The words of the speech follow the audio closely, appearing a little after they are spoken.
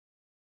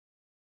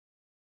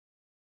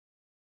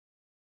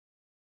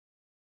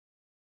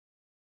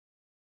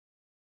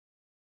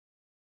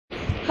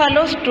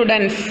Hello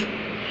students,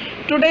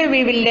 today we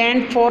will learn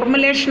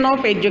formulation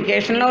of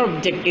educational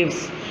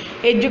objectives.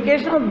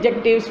 Educational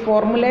objectives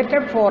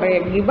formulated for a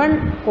given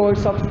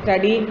course of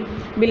study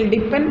will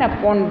depend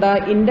upon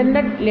the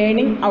intended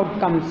learning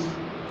outcomes.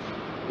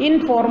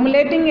 In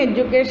formulating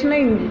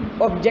educational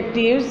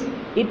objectives,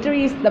 it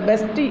is the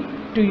best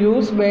to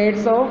use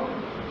words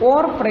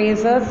or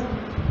phrases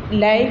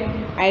like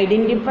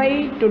identify,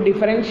 to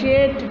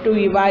differentiate, to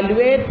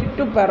evaluate,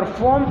 to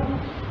perform,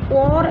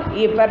 or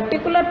a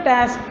particular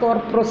task or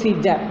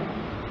procedure.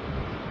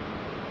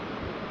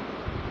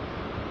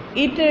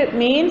 It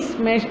means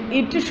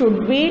it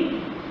should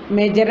be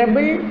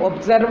measurable,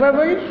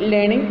 observable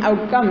learning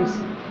outcomes.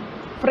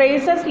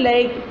 Phrases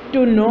like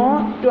to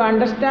know, to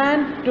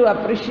understand, to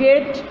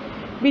appreciate,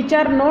 which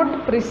are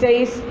not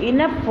precise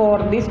enough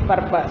for this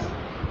purpose,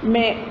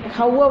 may,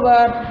 however,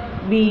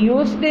 be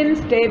used in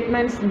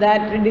statements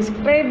that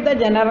describe the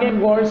general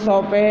goals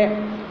of a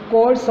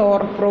course or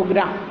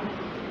program.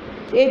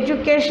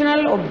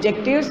 Educational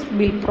objectives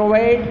will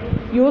provide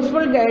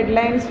useful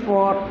guidelines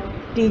for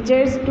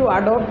teachers to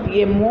adopt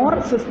a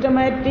more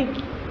systematic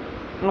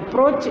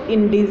approach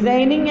in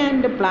designing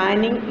and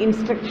planning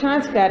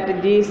instructional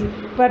strategies,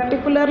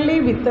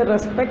 particularly with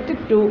respect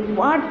to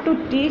what to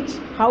teach,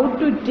 how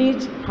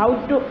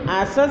to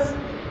assess,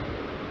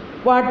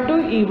 what to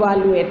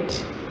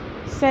evaluate.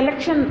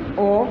 Selection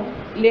of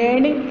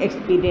learning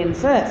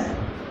experiences.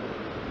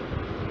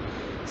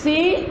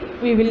 See,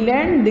 we will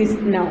learn this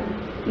now.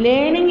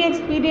 Learning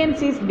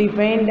experience is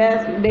defined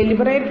as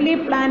deliberately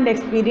planned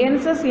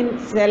experiences in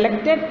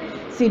selected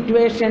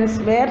situations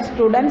where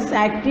students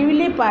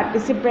actively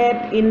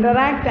participate,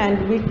 interact,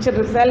 and which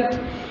result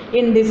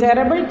in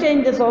desirable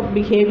changes of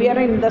behavior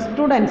in the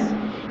students.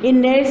 In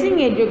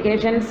nursing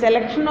education,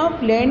 selection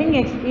of learning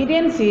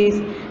experience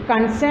is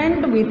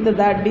concerned with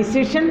the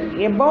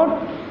decision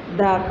about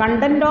the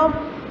content of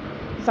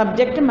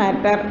subject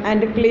matter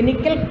and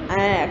clinical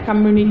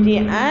community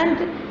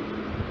and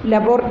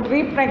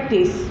laboratory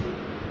practice.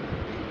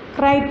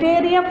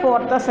 Criteria for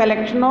the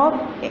selection of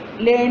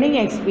learning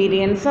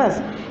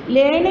experiences.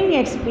 Learning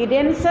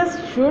experiences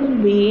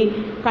should be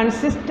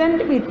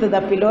consistent with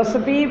the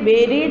philosophy,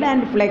 varied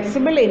and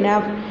flexible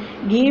enough,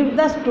 give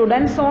the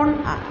students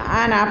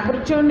an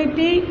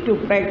opportunity to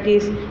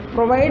practice,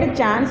 provide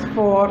chance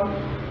for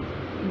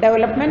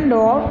development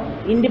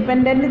of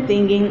independent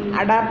thinking,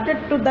 adapted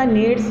to the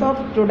needs of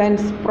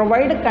students,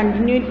 provide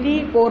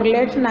continuity,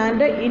 correlation and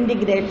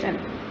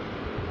integration.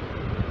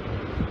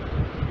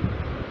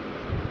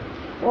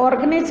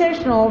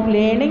 Organization of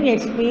learning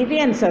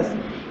experiences.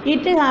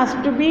 It has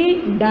to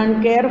be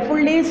done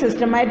carefully,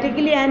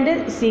 systematically and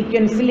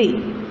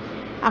sequentially.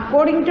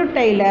 According to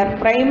Taylor,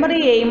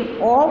 primary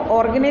aim of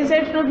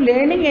organization of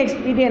learning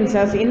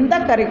experiences in the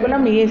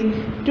curriculum is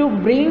to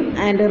bring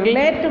and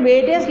relate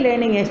various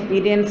learning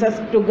experiences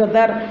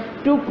together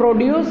to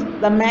produce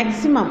the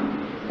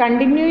maximum.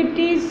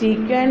 Continuity,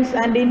 sequence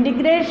and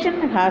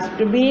integration has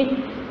to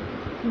be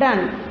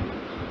done.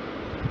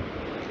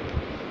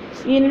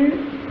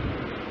 In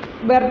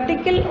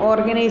vertical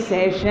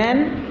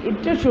organization,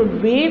 it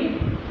should be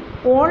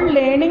all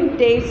learning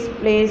takes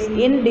place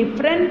in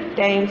different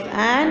times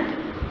and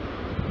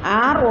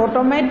are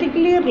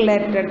automatically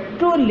related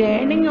to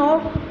learning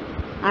of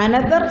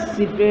another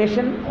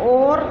situation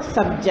or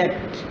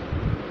subject.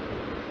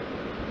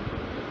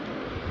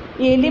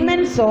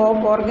 Elements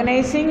of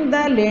organizing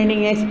the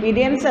learning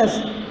experiences.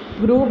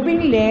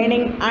 Grouping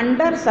learning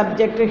under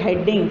subject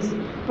headings.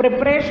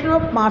 Preparation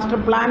of master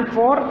plan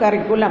for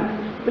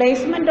curriculum.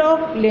 Placement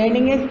of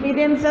learning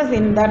experiences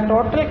in the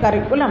total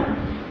curriculum.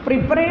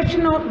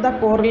 Preparation of the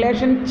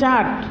correlation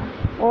chart.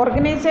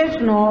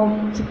 Organization of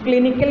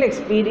clinical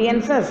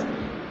experiences.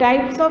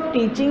 Types of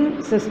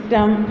teaching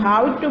system,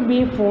 how to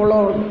be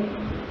followed.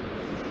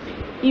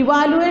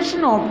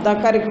 Evaluation of the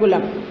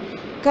curriculum.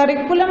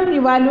 Curriculum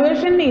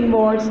evaluation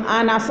involves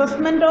an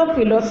assessment of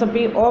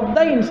philosophy of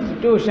the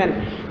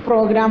institution,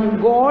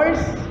 program goals,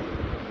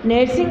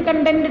 nursing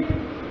content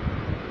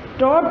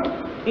taught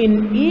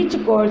in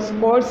each course,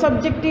 course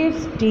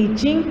objectives,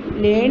 teaching,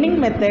 learning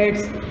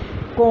methods,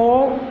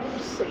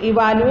 course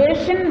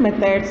evaluation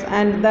methods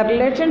and the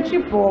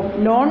relationship of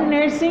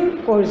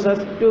non-nursing courses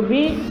to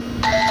be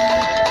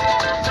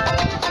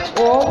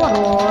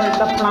overall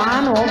the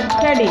plan of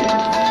study.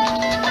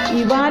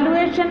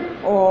 Evaluation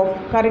of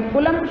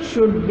curriculum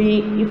should be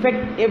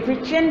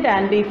efficient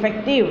and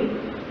effective.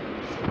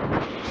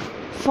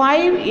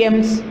 5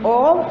 M's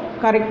of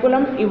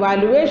curriculum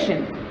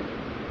evaluation.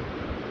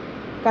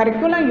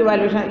 Curriculum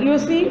evaluation, you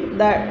see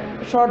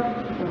the short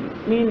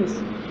means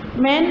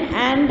men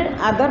and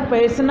other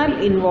personnel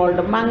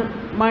involved,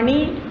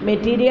 money,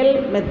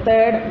 material,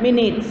 method,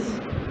 minutes.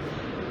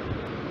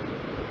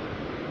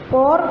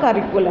 Core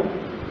curriculum.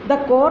 The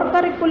core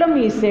curriculum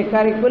is a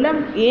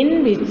curriculum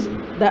in which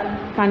the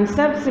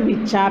concepts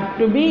which are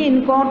to be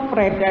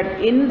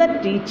incorporated in the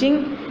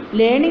teaching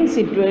learning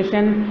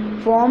situation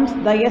forms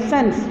the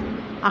essence.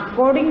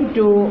 According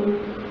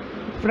to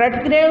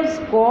Fredgrave's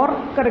core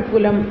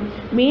curriculum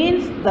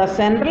means the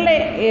central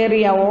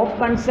area of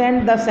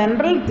concern, the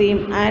central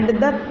theme, and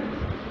the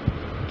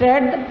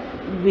thread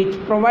which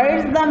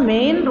provides the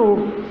main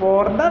route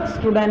for the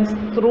students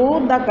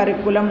through the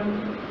curriculum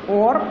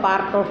or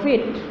part of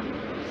it.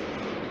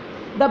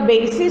 The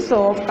basis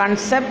of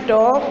concept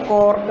of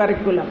core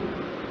curriculum.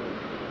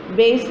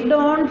 Based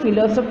on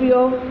philosophy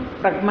of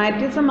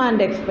pragmatism and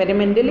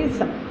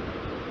experimentalism,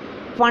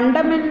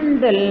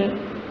 fundamental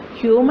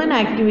human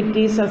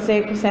activities as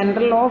a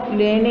central of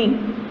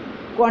learning,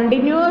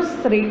 continuous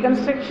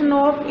reconstruction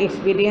of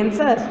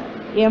experiences,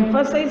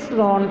 emphasis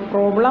on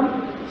problem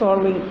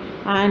solving,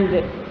 and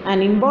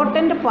an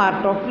important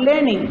part of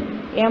learning,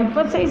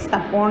 emphasis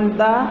upon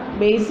the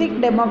basic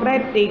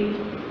democratic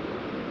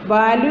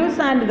values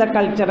and the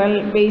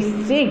cultural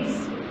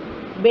basics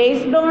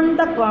based on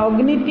the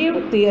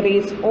cognitive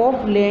theories of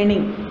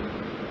learning.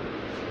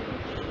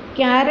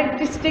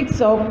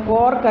 Characteristics of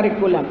core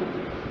curriculum.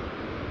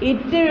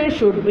 It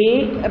should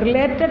be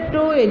related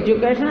to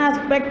education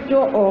aspect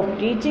of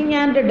teaching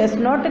and does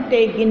not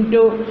take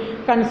into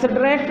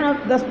consideration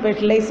of the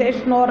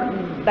specialization or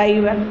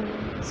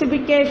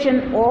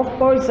diversification of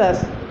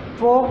courses.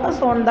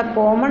 Focus on the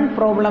common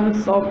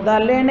problems of the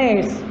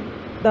learners.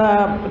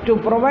 To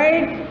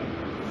provide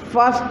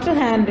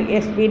first-hand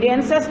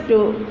experiences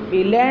to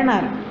the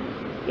learner.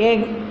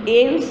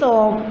 Aims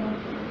of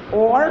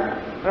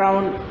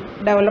all-round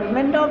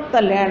development of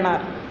the learner.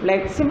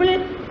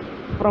 Flexible,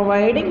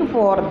 providing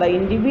for the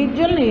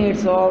individual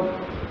needs of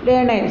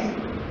learners.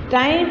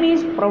 Time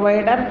is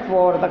provided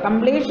for the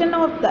completion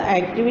of the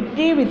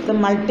activity with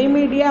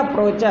multimedia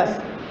approaches.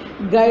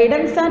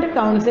 Guidance and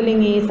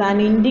counseling is an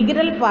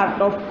integral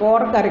part of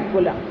core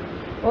curriculum.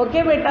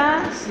 Okay,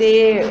 beta,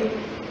 say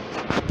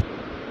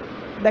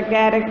the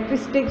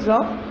characteristics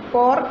of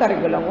core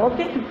curriculum.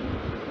 Okay.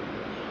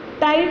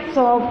 Types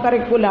of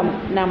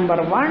curriculum.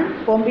 Number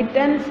 1,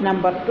 competence.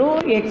 Number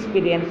 2,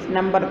 experience.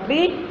 Number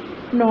 3,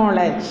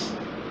 knowledge.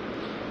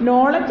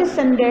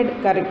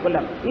 Knowledge-centered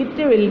curriculum. It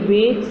will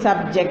be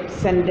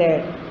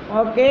subject-centered.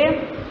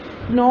 Okay.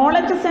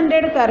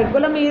 Knowledge-centered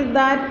curriculum is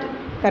that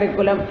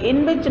curriculum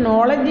in which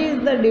knowledge is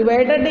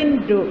divided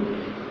into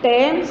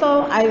terms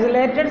of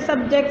isolated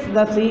subjects.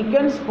 The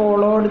sequence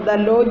followed the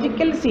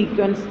logical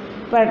sequence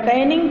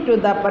pertaining to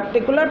the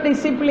particular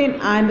discipline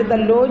and the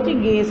logic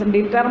is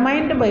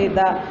determined by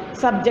the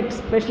subject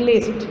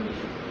specialist.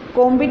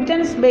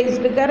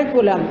 Competence-based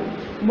curriculum.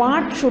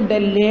 What should a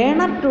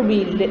learner to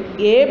be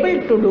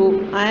able to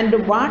do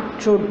and what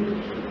should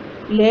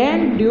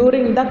learn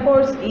during the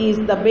course is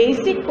the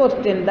basic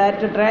question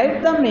that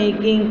drives the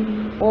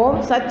making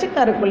of such a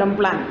curriculum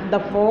plan. The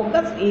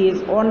focus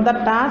is on the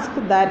tasks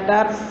that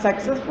our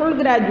successful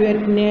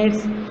graduate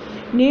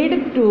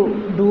need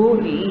to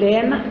do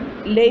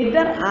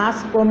later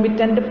as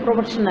competent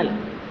professional.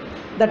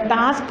 The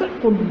task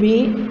could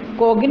be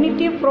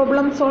cognitive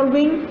problem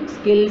solving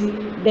skills,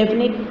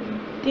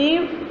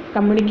 definitive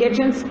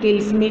communication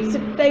skills, mixed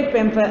type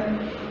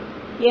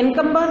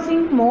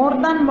encompassing more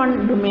than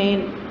one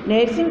domain.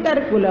 Nursing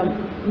curriculum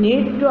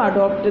need to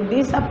adopt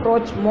this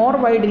approach more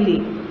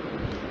widely.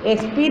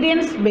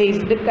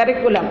 Experience-based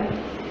curriculum.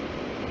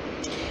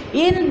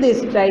 In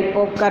this type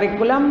of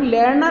curriculum,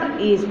 learner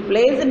is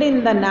placed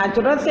in the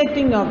natural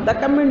setting of the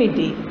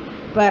community.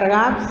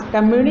 Perhaps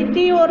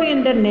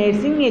community-oriented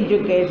nursing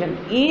education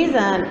is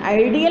an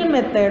ideal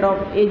method of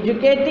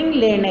educating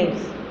learners.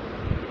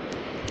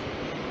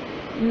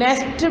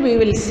 Next, we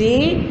will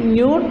see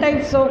new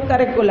types of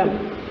curriculum.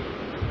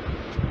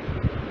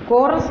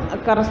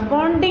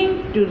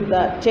 Corresponding to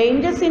the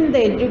changes in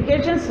the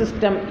education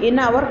system in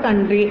our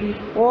country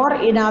or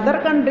in other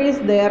countries,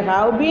 there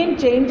have been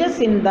changes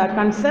in the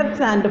concepts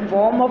and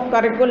form of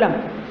curriculum.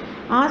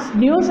 As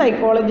new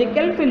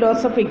psychological,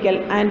 philosophical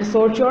and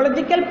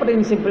sociological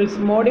principles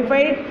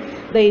modified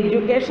the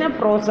educational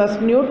process,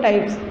 new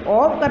types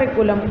of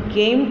curriculum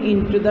came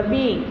into the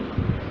being.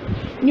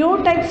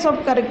 New types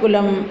of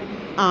curriculum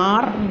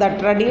are the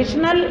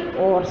traditional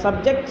or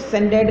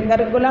subject-centered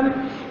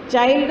curriculum,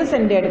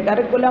 child-centered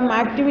curriculum,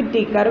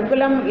 activity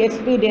curriculum,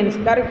 experience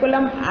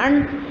curriculum,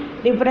 and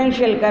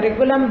differential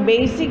curriculum,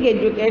 basic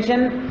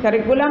education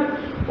curriculum,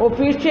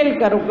 official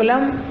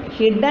curriculum,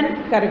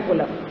 hidden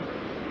curriculum.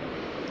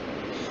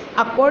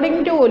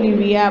 According to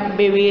Olivia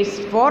Bevis,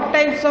 4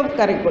 types of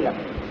curriculum: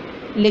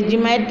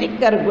 legitimate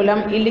curriculum,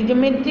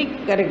 illegitimate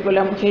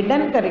curriculum,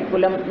 hidden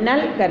curriculum,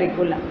 null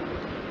curriculum.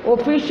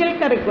 Official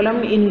curriculum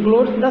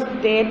includes the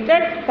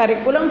stated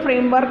curriculum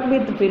framework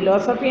with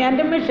philosophy and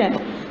mission.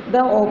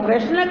 The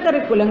operational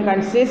curriculum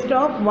consists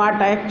of what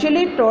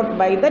actually taught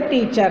by the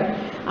teacher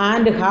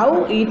and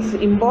how its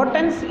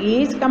importance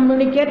is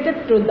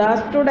communicated to the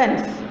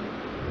students.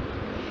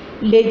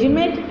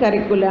 Legitimate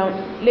curriculum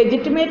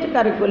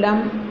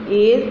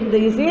is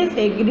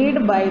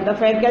agreed by the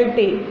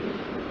faculty.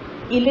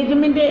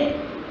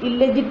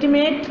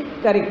 Illegitimate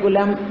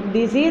curriculum.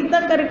 This is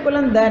the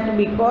curriculum that,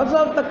 because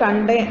of the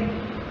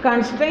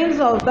constraints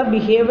of the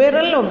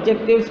behavioral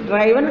objectives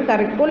driven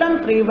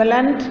curriculum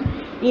prevalent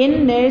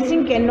in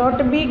nursing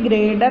cannot be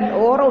graded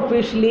or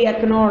officially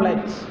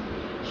acknowledged.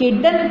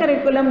 Hidden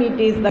curriculum, it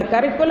is the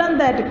curriculum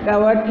that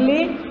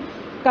covertly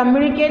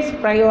communicates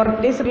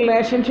priorities,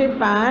 relationship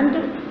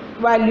and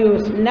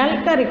values.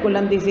 Null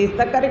curriculum, this is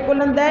the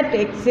curriculum that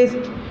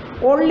exists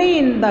only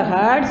in the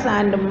hearts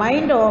and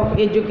mind of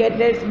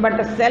educators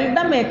but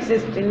seldom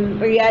exists in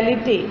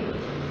reality.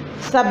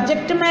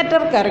 Subject matter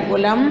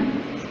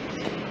curriculum,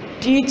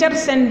 teacher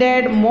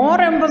centered, more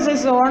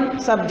emphasis on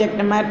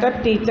subject matter,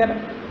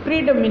 teacher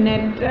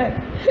predominant.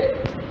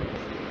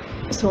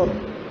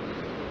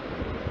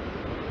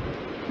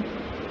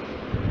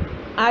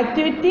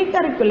 Activity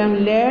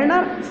curriculum,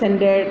 learner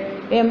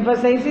centered,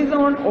 emphasizes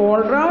on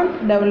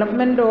all-round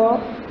development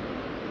of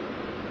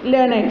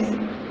learners.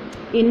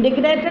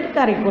 Integrated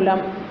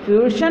curriculum,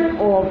 fusion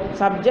of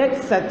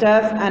subjects such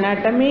as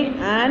anatomy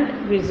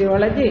and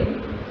physiology.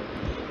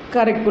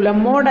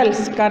 Curriculum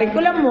models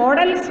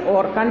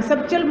or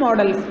conceptual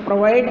models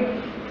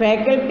provide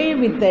faculty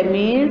with the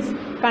means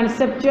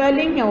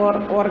conceptualizing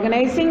or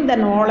organizing the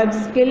knowledge,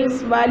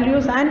 skills,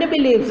 values and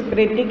beliefs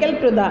critical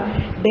to the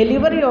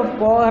delivery of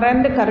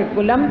coherent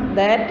curriculum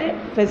that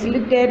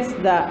facilitates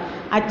the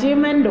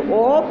achievement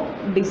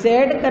of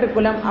desired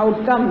curriculum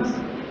outcomes.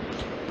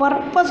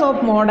 Purpose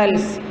of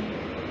models.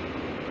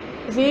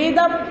 See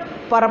the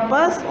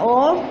purpose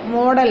of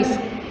models.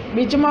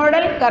 Which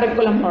model?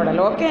 Curriculum model.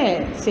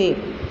 Okay. See.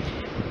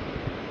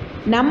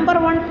 Number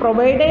 1,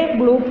 provide a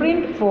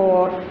blueprint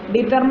for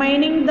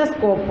determining the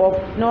scope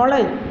of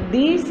knowledge.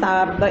 These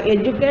are the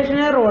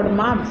educational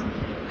roadmaps.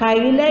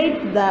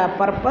 Highlight the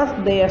purpose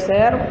they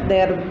serve,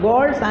 their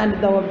goals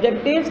and the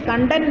objectives,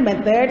 content,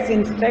 methods,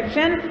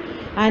 instruction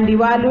and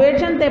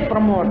evaluation they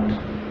promote.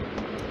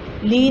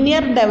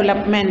 Linear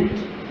development.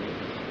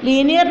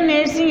 Linear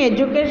nursing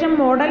education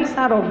models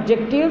are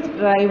objectives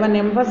driven,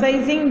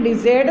 emphasizing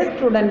desired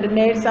student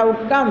nurse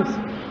outcomes.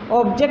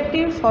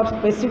 Objectives for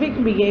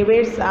specific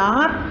behaviors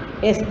are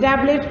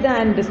established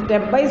and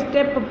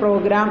step-by-step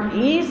program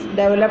is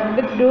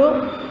developed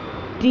to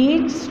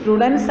teach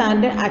students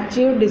and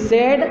achieve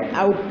desired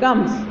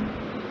outcomes.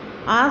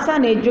 As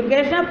an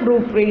educational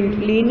blueprint,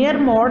 linear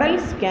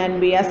models can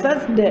be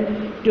assessed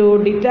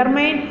to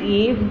determine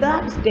if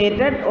the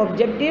stated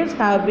objectives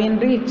have been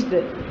reached.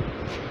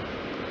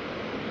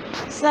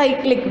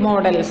 Cyclic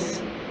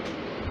models.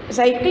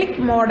 Cyclic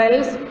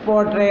models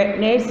portray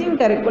nursing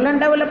curriculum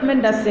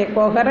development as a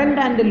coherent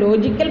and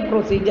logical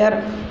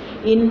procedure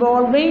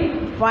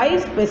involving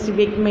 5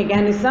 specific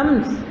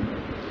mechanisms: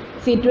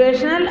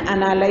 situational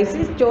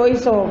analysis,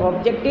 choice of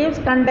objectives,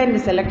 content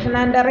selection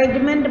and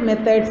arrangement,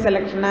 method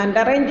selection and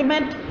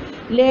arrangement,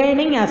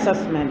 learning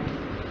assessment.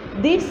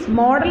 This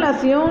model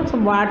assumes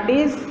what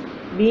is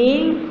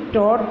being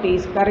taught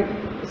is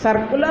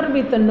circular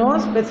with no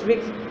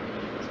specific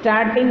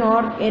starting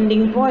or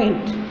ending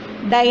point.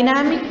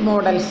 Dynamic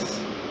models.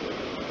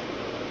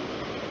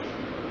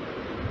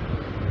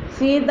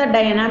 See, the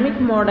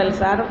dynamic models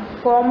are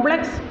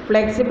complex,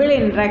 flexible,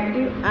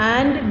 interactive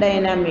and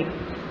dynamic.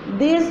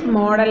 This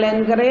model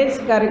encourages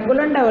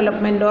curriculum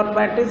development or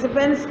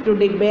participants to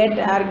debate,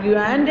 argue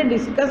and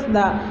discuss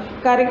the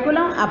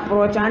curriculum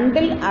approach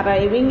until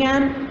arriving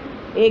an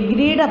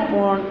agreed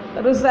upon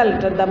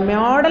result. The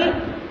model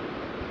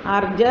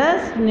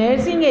urges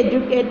nursing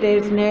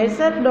educators,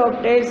 nurses,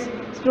 doctors,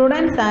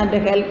 students and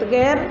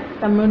healthcare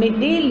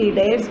community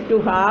leaders to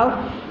have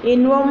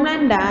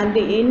involvement and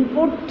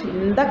input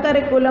in the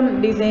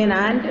curriculum design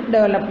and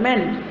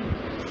development.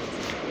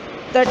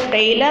 The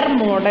Taylor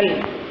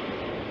model.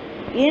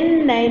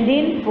 In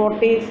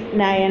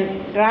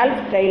 1949,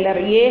 Ralph Taylor,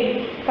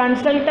 a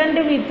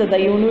consultant with the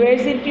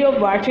University of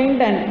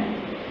Washington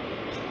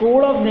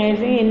School of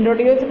Nursing,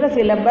 introduced the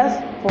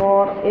syllabus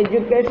for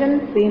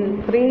education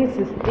in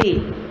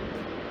 360.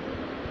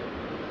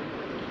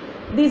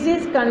 This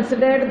is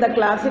considered the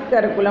classic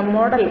curriculum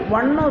model,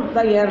 one of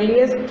the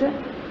earliest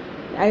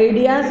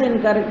ideas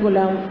in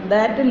curriculum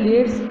that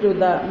leads to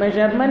the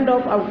measurement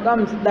of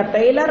outcomes. The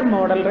Taylor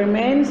model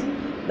remains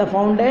the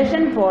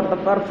foundation for the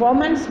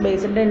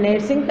performance-based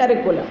nursing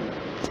curriculum.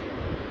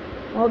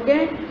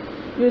 Okay,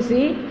 you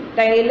see,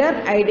 Taylor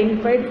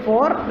identified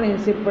 4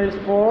 principles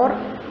for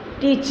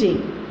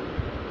teaching.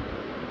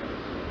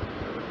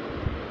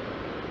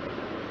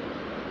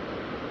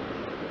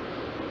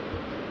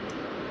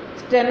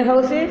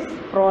 Stenhouse's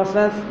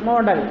process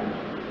model.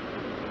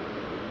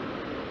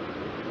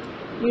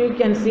 You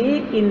can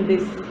see in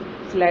this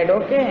slide.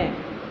 Okay.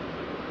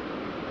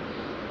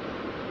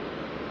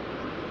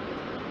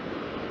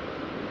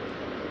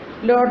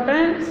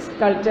 Lawton's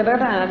cultural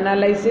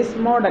analysis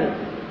model.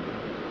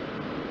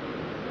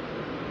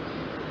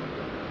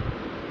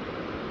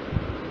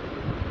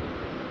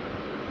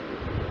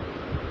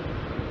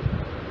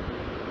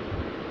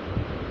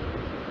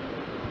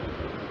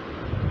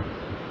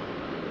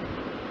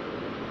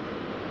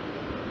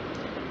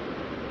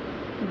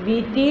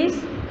 Beatty's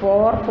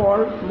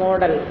 4-fold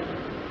model.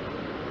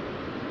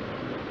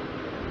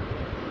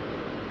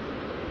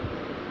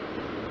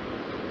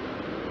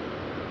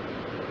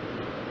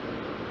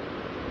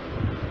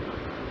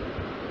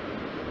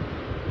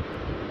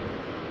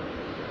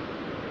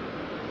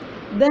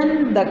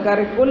 Then the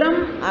curriculum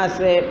as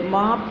a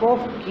map of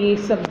key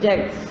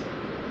subjects.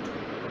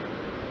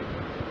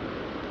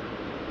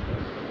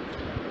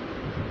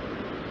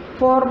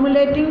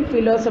 Formulating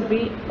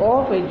philosophy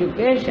of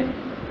education.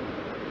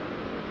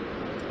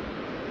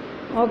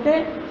 Okay,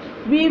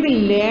 we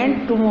will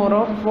learn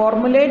tomorrow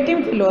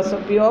formulating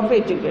philosophy of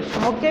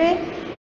education. Okay.